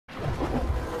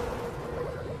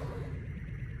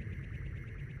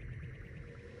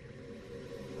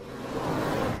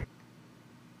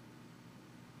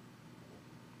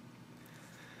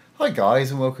Hi guys,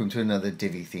 and welcome to another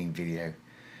Divi Theme video.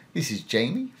 This is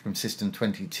Jamie from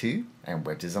System22 and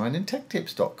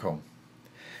webdesignandtechtips.com.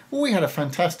 Well, we had a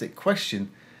fantastic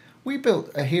question. We built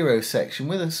a hero section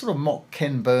with a sort of mock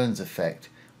Ken Burns effect,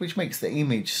 which makes the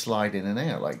image slide in and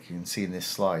out like you can see in this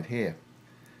slide here.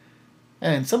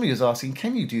 And somebody was asking,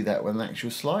 can you do that with an actual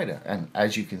slider? And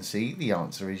as you can see, the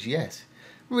answer is yes.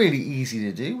 Really easy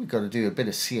to do. We've got to do a bit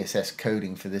of CSS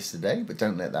coding for this today, but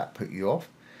don't let that put you off.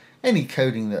 Any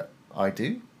coding that I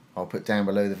do, I'll put down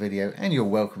below the video, and you're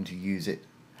welcome to use it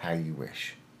how you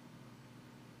wish.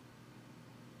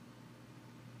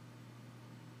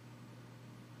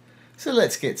 So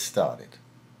let's get started.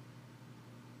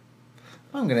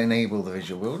 I'm going to enable the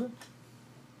visual builder.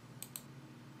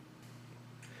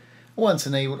 Once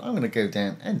enabled, I'm going to go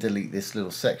down and delete this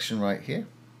little section right here.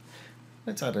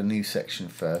 Let's add a new section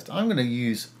first. I'm going to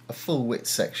use a full width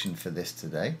section for this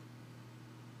today.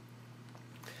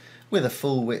 With a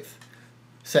full width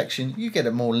section, you get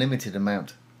a more limited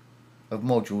amount of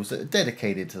modules that are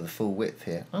dedicated to the full width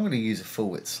here. I'm going to use a full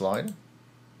width slider.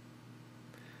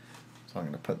 So I'm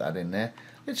going to put that in there.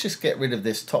 Let's just get rid of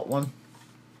this top one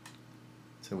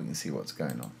so we can see what's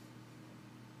going on.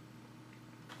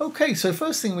 Okay, so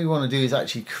first thing we want to do is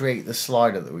actually create the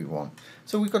slider that we want.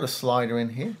 So we've got a slider in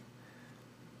here,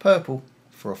 purple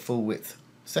for a full width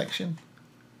section,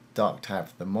 dark tab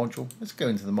for the module. Let's go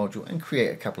into the module and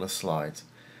create a couple of slides.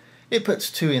 It puts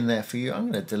two in there for you.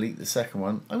 I'm going to delete the second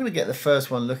one. I'm going to get the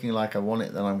first one looking like I want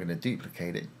it, then I'm going to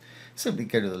duplicate it. Simply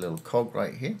go to the little cog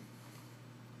right here.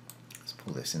 Let's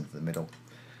pull this into the middle.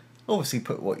 Obviously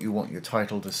put what you want your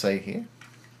title to say here.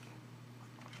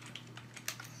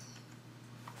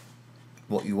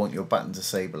 What you want your button to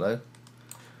say below.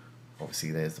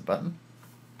 Obviously there's the button.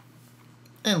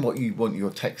 And what you want your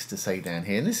text to say down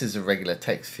here. And this is a regular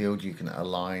text field. You can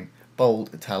align, bold,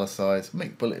 italicize,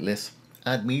 make bullet lists,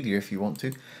 add media if you want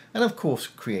to, and of course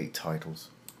create titles.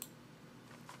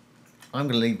 I'm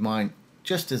going to leave mine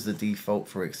just as the default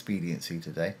for expediency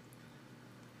today.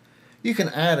 You can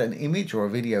add an image or a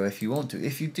video if you want to.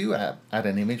 If you do add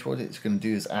an image, what it's going to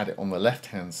do is add it on the left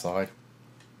hand side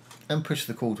and push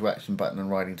the call to action button and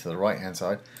writing to the right hand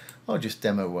side. I'll just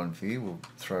demo one for you. We'll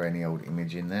throw any old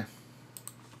image in there.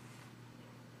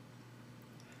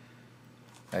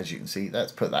 As you can see,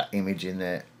 that's put that image in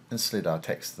there and slid our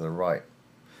text to the right.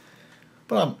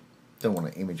 But I don't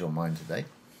want an image on mine today.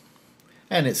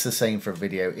 And it's the same for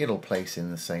video. It'll place in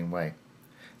the same way.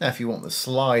 Now if you want the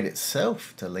slide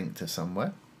itself to link to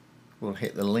somewhere, we'll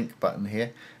hit the link button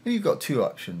here. And you've got two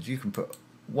options. You can put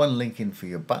one link in for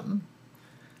your button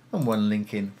and one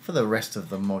link in for the rest of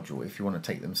the module if you want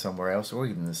to take them somewhere else, or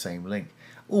even the same link.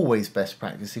 Always best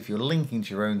practice, if you're linking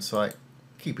to your own site,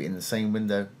 keep it in the same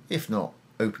window. If not,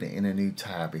 open it in a new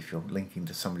tab if you're linking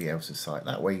to somebody else's site.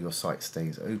 That way your site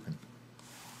stays open.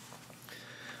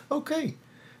 Okay,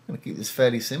 I'm going to keep this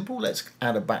fairly simple. Let's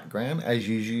add a background. As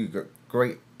usual, you've got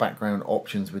great background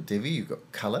options with Divi. You've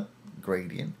got color,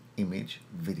 gradient, image,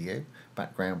 video,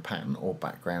 background pattern or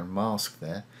background mask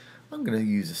there. I'm going to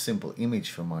use a simple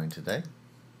image for mine today.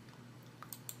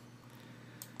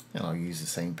 And I'll use the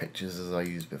same pictures as I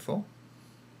used before.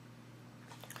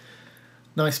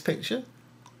 Nice picture.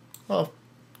 Well,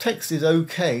 text is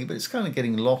okay, but it's kind of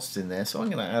getting lost in there, so I'm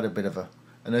going to add a bit of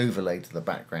an overlay to the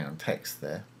background text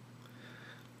there.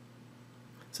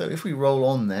 So if we roll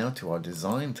on now to our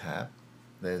design tab,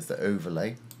 there's the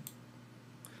overlay.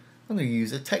 I'm going to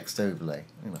use a text overlay.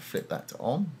 I'm going to flip that to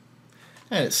on,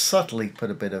 and it's subtly put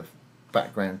a bit of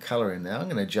background color in there. I'm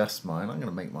going to adjust mine. I'm going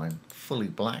to make mine fully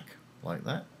black like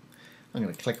that. I'm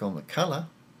going to click on the color,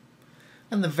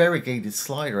 and the variegated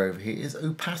slider over here is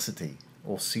opacity,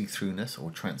 or see-throughness,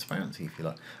 or transparency if you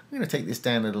like. I'm going to take this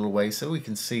down a little way so we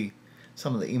can see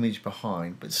some of the image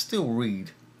behind, but still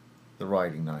read the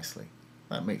writing nicely.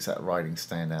 That makes that writing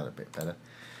stand out a bit better.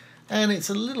 And it's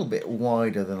a little bit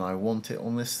wider than I want it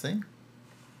on this thing.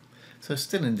 So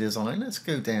still in design, let's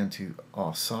go down to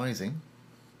our sizing.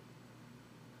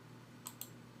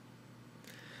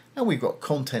 And we've got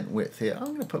content width here. I'm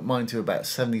going to put mine to about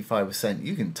 75%.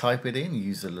 You can type it in,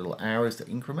 use the little arrows to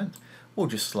increment, or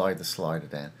just slide the slider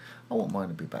down. I want mine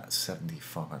to be about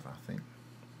 75, I think.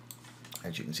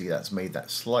 As you can see, that's made that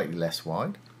slightly less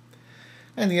wide.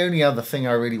 And the only other thing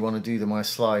I really want to do to my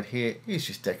slide here is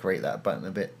just decorate that button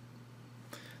a bit.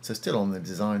 So still on the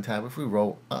design tab, if we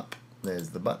roll up, there's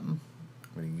the button.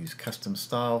 I'm going to use custom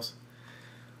styles.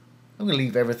 I'm going to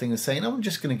leave everything the same. I'm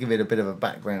just going to give it a bit of a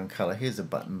background color. Here's a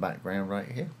button background right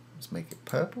here. Let's make it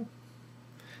purple.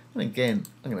 And again,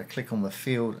 I'm going to click on the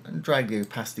field and drag the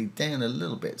opacity down a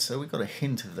little bit so we've got a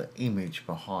hint of the image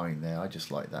behind there. I just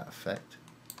like that effect.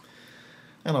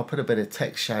 And I'll put a bit of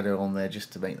text shadow on there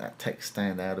just to make that text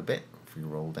stand out a bit if we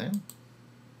roll down.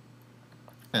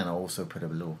 And I'll also put a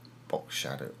little box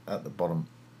shadow at the bottom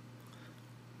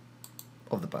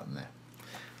of the button there.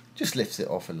 Just lifts it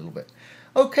off a little bit.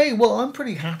 Okay, well, I'm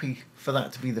pretty happy for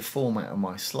that to be the format of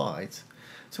my slides.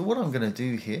 So what I'm going to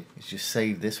do here is just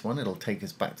save this one. It'll take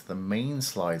us back to the main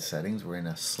slide settings. We're in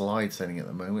a slide setting at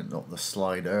the moment, not the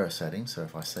slider setting. So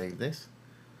if I save this,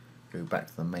 go back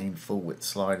to the main full width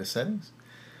slider settings.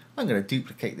 I'm going to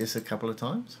duplicate this a couple of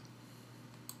times.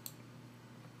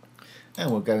 And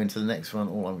we'll go into the next one.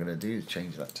 All I'm going to do is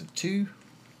change that to 2.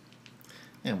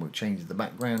 And we'll change the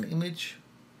background image.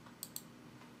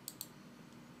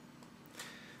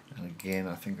 And again,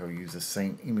 I think I'll use the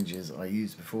same images I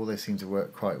used before. They seem to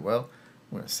work quite well.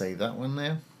 I'm going to save that one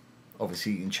now.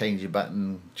 Obviously, you can change your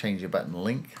button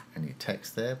link and your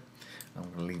text there. I'm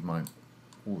going to leave mine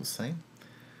all the same.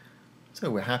 So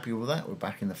we're happy with that. We're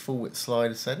back in the full width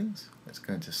slider settings. Let's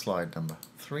go into slide number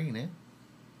 3 now.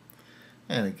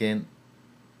 And again,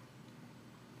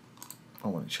 I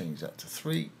want to change that to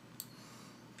 3.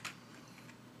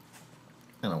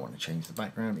 And I want to change the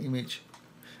background image.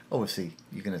 Obviously,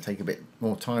 you're going to take a bit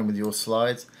more time with your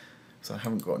slides, so I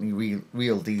haven't got any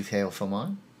real detail for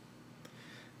mine.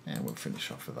 And we'll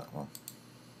finish off with that one.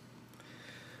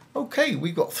 Okay,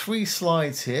 we've got 3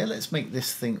 slides here. Let's make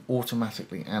this thing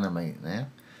automatically animate now.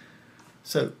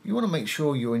 So you want to make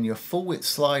sure you're in your full width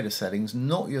slider settings,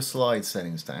 not your slide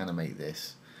settings, to animate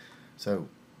this. So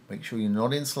make sure you're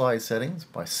not in slide settings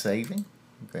by saving.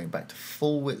 I'm going back to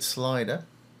full width slider.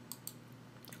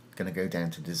 Going to go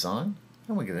down to design.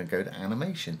 And we're going to go to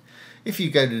animation. If you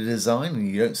go to design and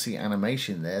you don't see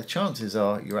animation there, chances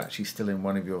are you're actually still in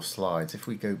one of your slides. If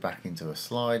we go back into a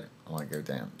slide, and I go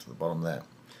down to the bottom there,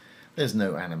 there's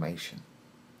no animation.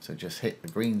 So just hit the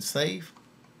green save,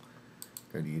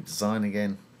 go to your design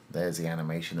again, there's the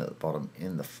animation at the bottom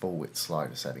in the full width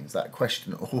slider settings. That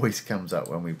question always comes up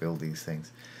when we build these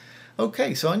things.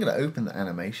 Okay, so I'm going to open the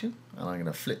animation and I'm going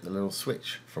to flip the little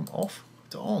switch from off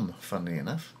to on, funnily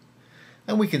enough.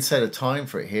 And we can set a time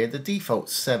for it here. The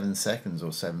default's 7 seconds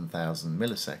or 7,000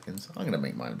 milliseconds. I'm going to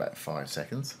make mine about 5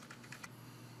 seconds.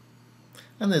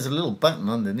 And there's a little button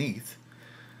underneath.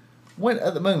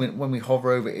 At the moment, when we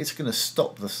hover over it, it's going to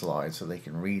stop the slide so they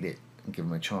can read it and give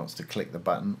them a chance to click the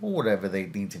button or whatever they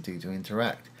need to do to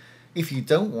interact. If you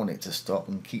don't want it to stop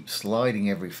and keep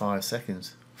sliding every 5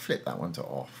 seconds, flip that one to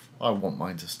off. I want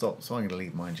mine to stop, so I'm going to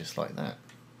leave mine just like that.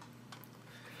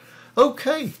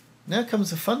 Okay, now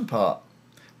comes the fun part.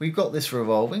 We've got this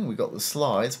revolving, we've got the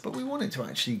slides, but we want it to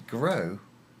actually grow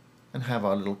and have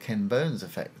our little Ken Burns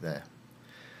effect there.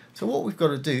 So what we've got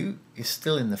to do is,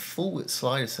 still in the full width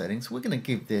slider settings, we're going to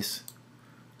give this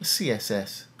a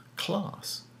CSS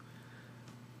class.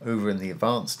 Over in the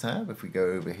advanced tab, if we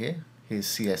go over here, here's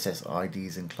CSS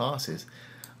IDs and classes.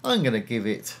 I'm going to give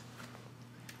it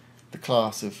the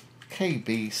class of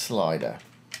kbslider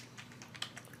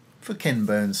for Ken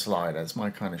Burns slider. It's my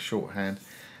kind of shorthand.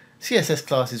 CSS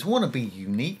classes want to be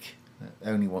unique,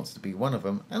 only wants to be one of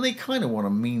them, and they kind of want to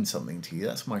mean something to you.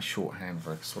 That's my shorthand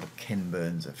for a sort of Ken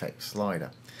Burns effect slider.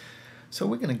 So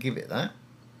we're going to give it that.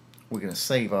 We're going to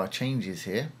save our changes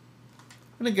here.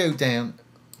 I'm going to go down,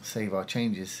 save our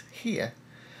changes here.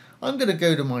 I'm going to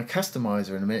go to my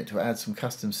customizer in a minute to add some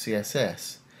custom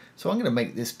CSS. So I'm going to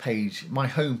make this page my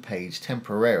home page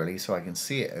temporarily so I can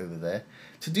see it over there.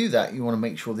 To do that, you want to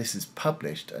make sure this is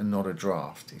published and not a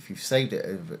draft. If you've saved it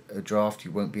as a draft,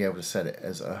 you won't be able to set it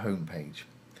as a home page.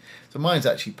 So mine's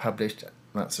actually published.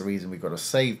 That's the reason we've got a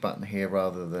save button here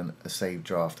rather than a save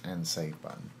draft and save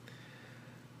button.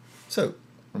 So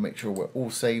we'll make sure we're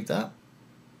all saved up.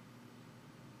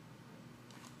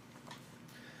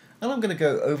 And I'm going to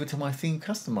go over to my theme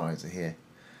customizer here.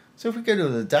 So if we go to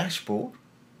the dashboard,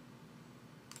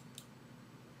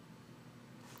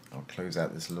 I'll close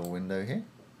out this little window here.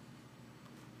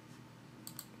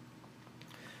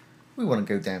 We want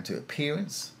to go down to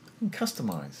Appearance and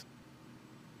Customize.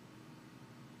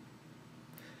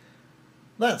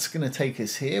 That's going to take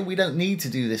us here. We don't need to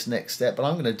do this next step, but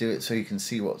I'm going to do it so you can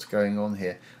see what's going on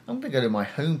here. I'm going to go to my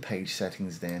home page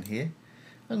settings down here.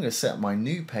 I'm going to set my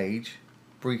new page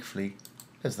briefly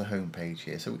as the home page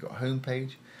here. So we've got home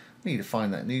page. We need to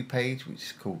find that new page, which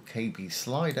is called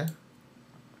kbslider.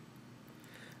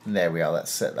 And there we are,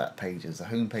 let's set that page as the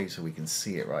home page so we can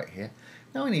see it right here.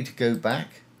 Now I need to go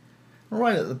back.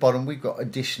 Right at the bottom we've got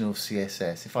additional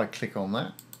CSS. If I click on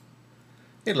that,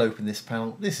 it'll open this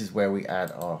panel. This is where we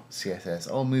add our CSS.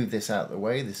 I'll move this out of the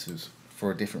way. This was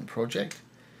for a different project.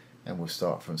 And we'll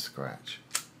start from scratch.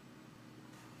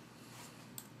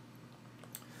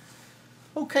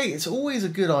 Okay, it's always a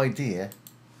good idea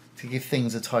to give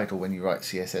things a title when you write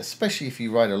CSS, especially if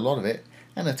you write a lot of it,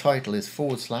 and the title is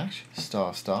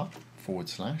 //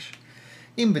 //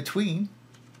 In between,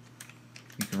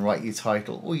 you can write your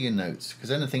title or your notes,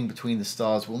 because anything between the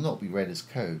stars will not be read as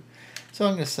code. So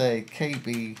I'm going to say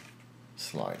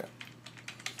kbslider.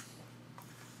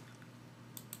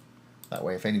 That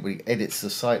way if anybody edits the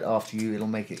site after you, it'll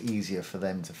make it easier for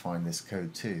them to find this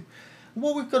code too. And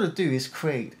what we've got to do is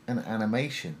create an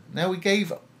animation. Now we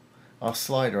gave our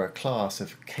slider a class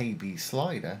of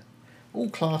kbslider. All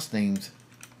class names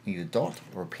need a dot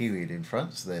or a period in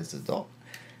front, so there's the dot.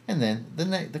 And then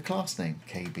the class name,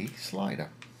 kbslider.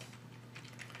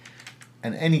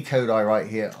 And any code I write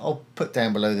here, I'll put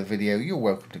down below the video. You're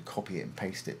welcome to copy it and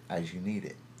paste it as you need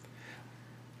it.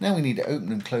 Now we need to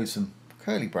open and close some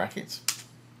curly brackets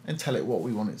and tell it what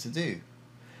we want it to do.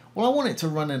 Well, I want it to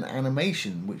run an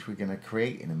animation, which we're going to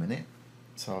create in a minute.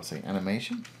 So I'll say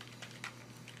animation.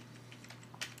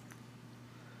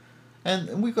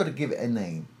 And we've got to give it a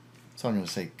name. So I'm going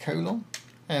to say colon,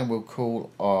 and we'll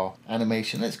call our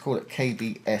animation, let's call it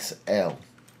kbsl.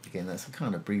 Again, that's a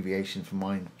kind of abbreviation for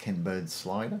mine, Ken Bird's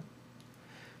slider.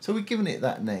 So we've given it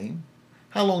that name.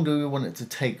 How long do we want it to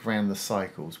take round the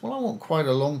cycles? Well, I want quite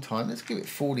a long time. Let's give it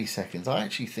 40 seconds. I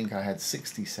actually think I had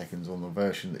 60 seconds on the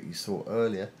version that you saw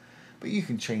earlier, but you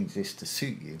can change this to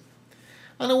suit you.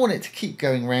 And I want it to keep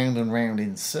going round and round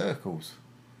in circles.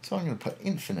 So I'm going to put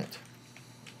infinite.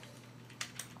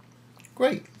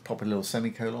 Great. Pop a little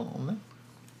semicolon on there.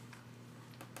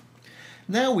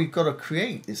 Now we've got to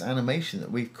create this animation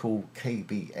that we've called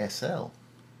kbsl.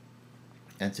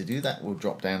 And to do that, we'll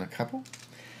drop down a couple.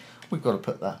 We've got to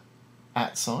put the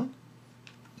 @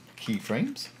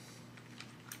 keyframes,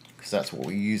 because that's what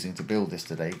we're using to build this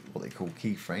today, what they call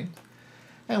keyframes.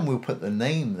 And we'll put the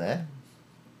name there,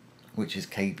 which is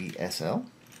kbsl.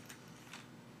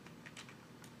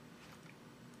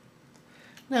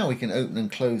 Now we can open and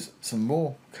close some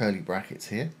more curly brackets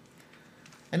here.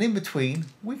 And in between,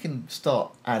 we can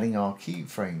start adding our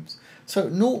keyframes. So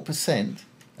 0%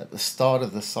 at the start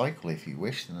of the cycle, if you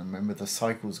wish, and remember the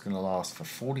cycle is going to last for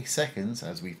 40 seconds,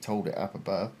 as we've told it up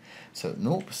above. So at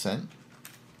 0%,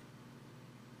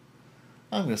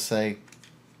 I'm going to say,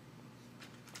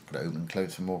 I'm going to open and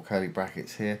close some more curly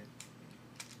brackets here.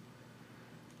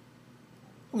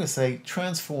 I'm going to say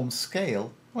transform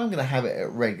scale. Well, I'm going to have it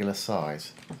at regular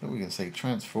size. So we're going to say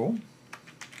transform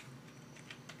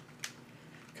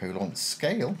colon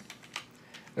scale.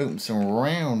 Open some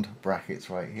round brackets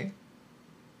right here.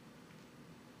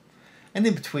 And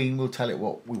in between, we'll tell it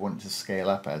what we want it to scale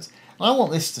up as. And I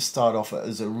want this to start off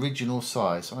as original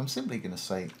size, so I'm simply going to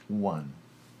say 1.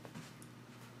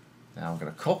 Now I'm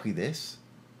going to copy this.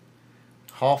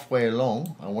 Halfway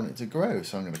along, I want it to grow,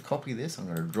 so I'm going to copy this. I'm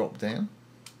going to drop down.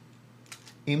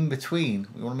 In between,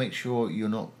 we want to make sure you're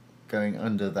not going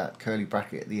under that curly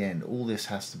bracket at the end. All this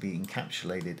has to be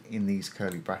encapsulated in these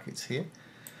curly brackets here.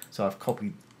 So I've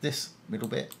copied this middle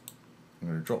bit. I'm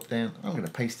going to drop down. I'm going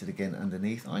to paste it again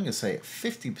underneath. I'm going to say at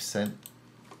 50%.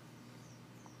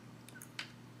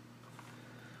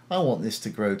 I want this to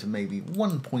grow to maybe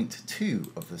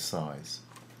 1.2 of the size.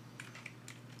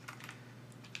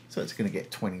 So it's going to get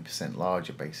 20%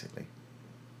 larger basically.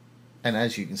 And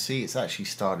as you can see, it's actually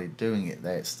started doing it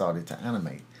there. It started to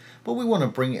animate. But we want to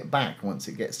bring it back once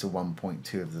it gets to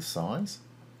 1.2 of the size.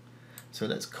 So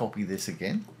let's copy this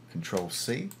again. Control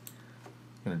C.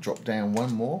 I'm going to drop down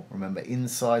one more. Remember,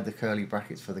 inside the curly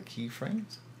brackets for the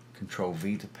keyframes. Control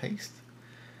V to paste.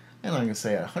 And I'm going to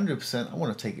say at 100%, I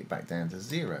want to take it back down to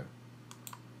 0.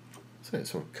 So it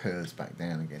sort of curves back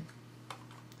down again.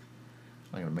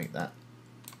 I'm going to make that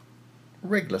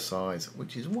regular size,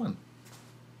 which is 1.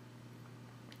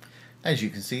 As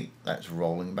you can see, that's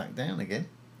rolling back down again.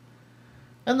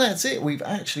 And that's it. We've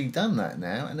actually done that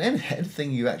now. And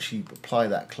anything you actually apply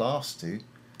that class to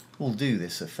will do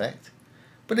this effect.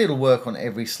 But it'll work on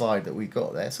every slide that we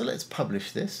got there. So let's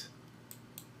publish this.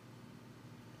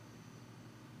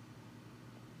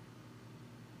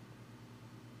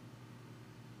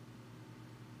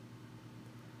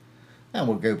 And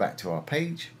we'll go back to our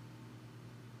page.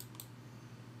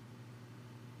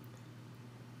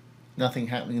 Nothing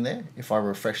happening there. If I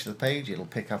refresh the page, it'll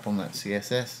pick up on that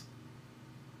CSS.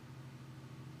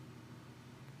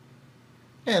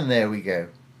 And there we go.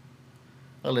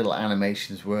 Our little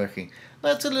animation's working.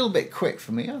 That's a little bit quick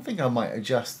for me. I think I might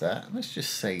adjust that. Let's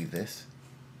just save this.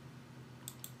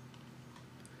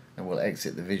 And we'll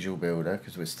exit the visual builder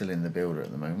because we're still in the builder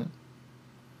at the moment.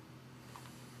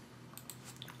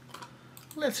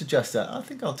 Let's adjust that. I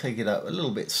think I'll take it up a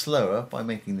little bit slower by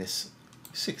making this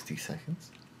 60 seconds,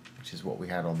 which is what we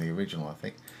had on the original, I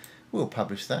think. We'll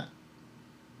publish that.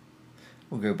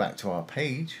 We'll go back to our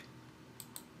page.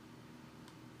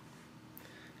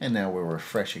 And now we'll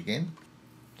refresh again.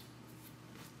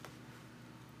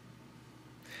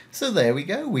 So there we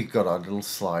go, we've got our little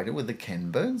slider with the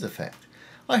Ken Burns effect.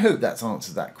 I hope that's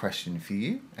answered that question for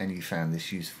you and you found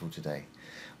this useful today.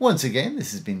 Once again,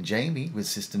 this has been Jamie with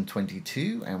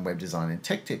System22 and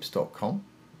webdesignandtechtips.com.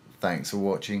 Thanks for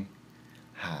watching.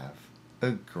 Have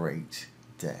a great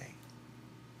day.